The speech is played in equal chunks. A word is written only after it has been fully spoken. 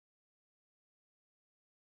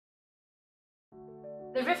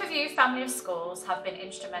The Riverview family of schools have been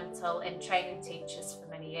instrumental in training teachers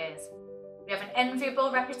for many years. We have an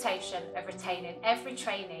enviable reputation of retaining every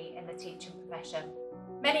trainee in the teaching profession.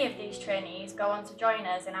 Many of these trainees go on to join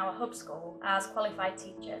us in our hub school as qualified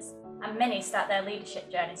teachers, and many start their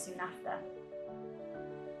leadership journey soon after.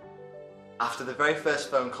 After the very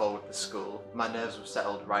first phone call with the school, my nerves were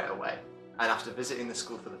settled right away, and after visiting the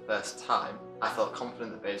school for the first time, I felt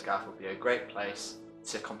confident that Baysgarth would be a great place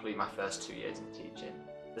to complete my first 2 years in teaching.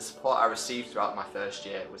 The support I received throughout my first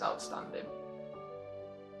year was outstanding.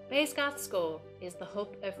 Baysgarth School is the hub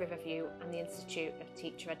of Riverview and the Institute of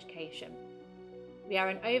Teacher Education. We are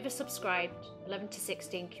an oversubscribed 11 to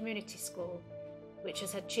 16 community school which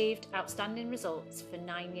has achieved outstanding results for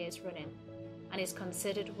 9 years running and is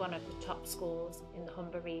considered one of the top schools in the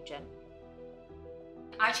Humber region.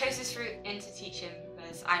 I chose this route into teaching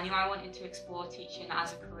because I knew I wanted to explore teaching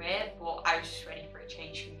as a career, but I was just ready for a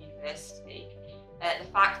change from university. The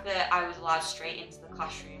fact that I was allowed straight into the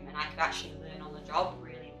classroom and I could actually learn on the job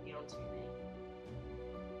really appealed to me.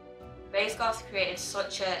 Baysgarth created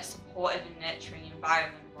such a supportive and nurturing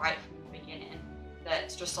environment right from the beginning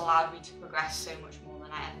that's just allowed me to progress so much more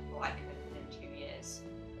than I ever thought I could within 2 years.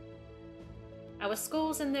 Our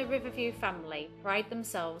schools in the Riverview family pride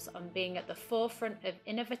themselves on being at the forefront of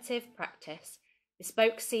innovative practice,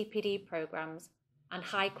 bespoke CPD programmes and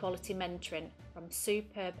high quality mentoring from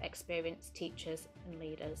superb experienced teachers and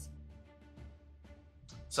leaders.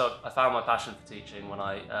 So I found my passion for teaching when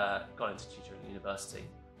I got into teaching at university,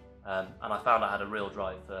 and I found I had a real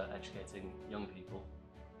drive for educating young people.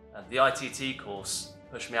 The ITT course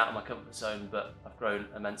pushed me out of my comfort zone, but I've grown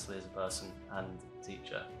immensely as a person and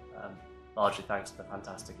teacher, largely thanks to the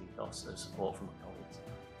fantastic ethos of support from my colleagues.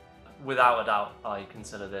 Without a doubt, I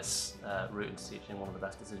consider this route into teaching one of the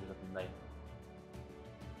best decisions I've been made.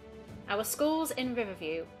 Our schools in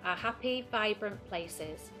Riverview are happy, vibrant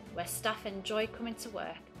places where staff enjoy coming to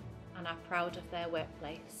work and are proud of their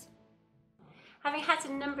workplace. Having had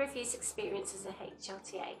a number of years' experience as a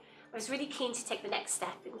HLTA, I was really keen to take the next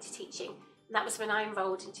step into teaching, and that was when I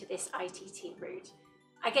enrolled into this ITT route.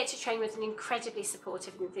 I get to train with an incredibly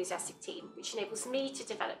supportive and enthusiastic team, which enables me to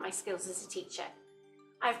develop my skills as a teacher.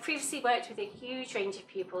 I've previously worked with a huge range of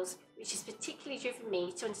pupils, which has particularly driven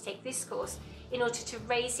me to undertake this course in order to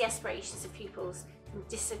raise the aspirations of pupils from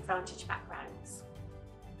disadvantaged backgrounds.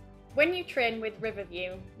 When you train with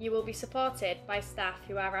Riverview, you will be supported by staff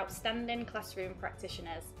who are outstanding classroom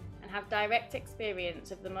practitioners and have direct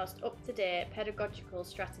experience of the most up-to-date pedagogical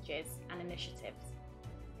strategies and initiatives.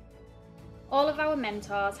 All of our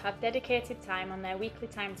mentors have dedicated time on their weekly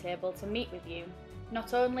timetable to meet with you,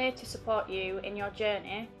 not only to support you in your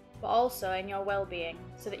journey, but also in your well-being,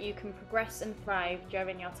 so that you can progress and thrive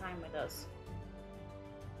during your time with us.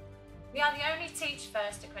 We are the only Teach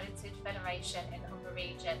First accredited federation in the Humber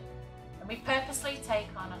region, and we purposely take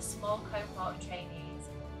on a small cohort of trainees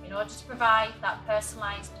in order to provide that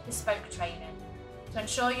personalised, bespoke training to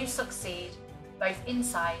ensure you succeed both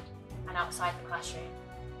inside and outside the classroom.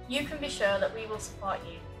 You can be sure that we will support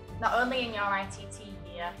you, not only in your ITT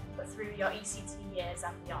year, but through your ECT years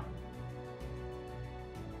and beyond.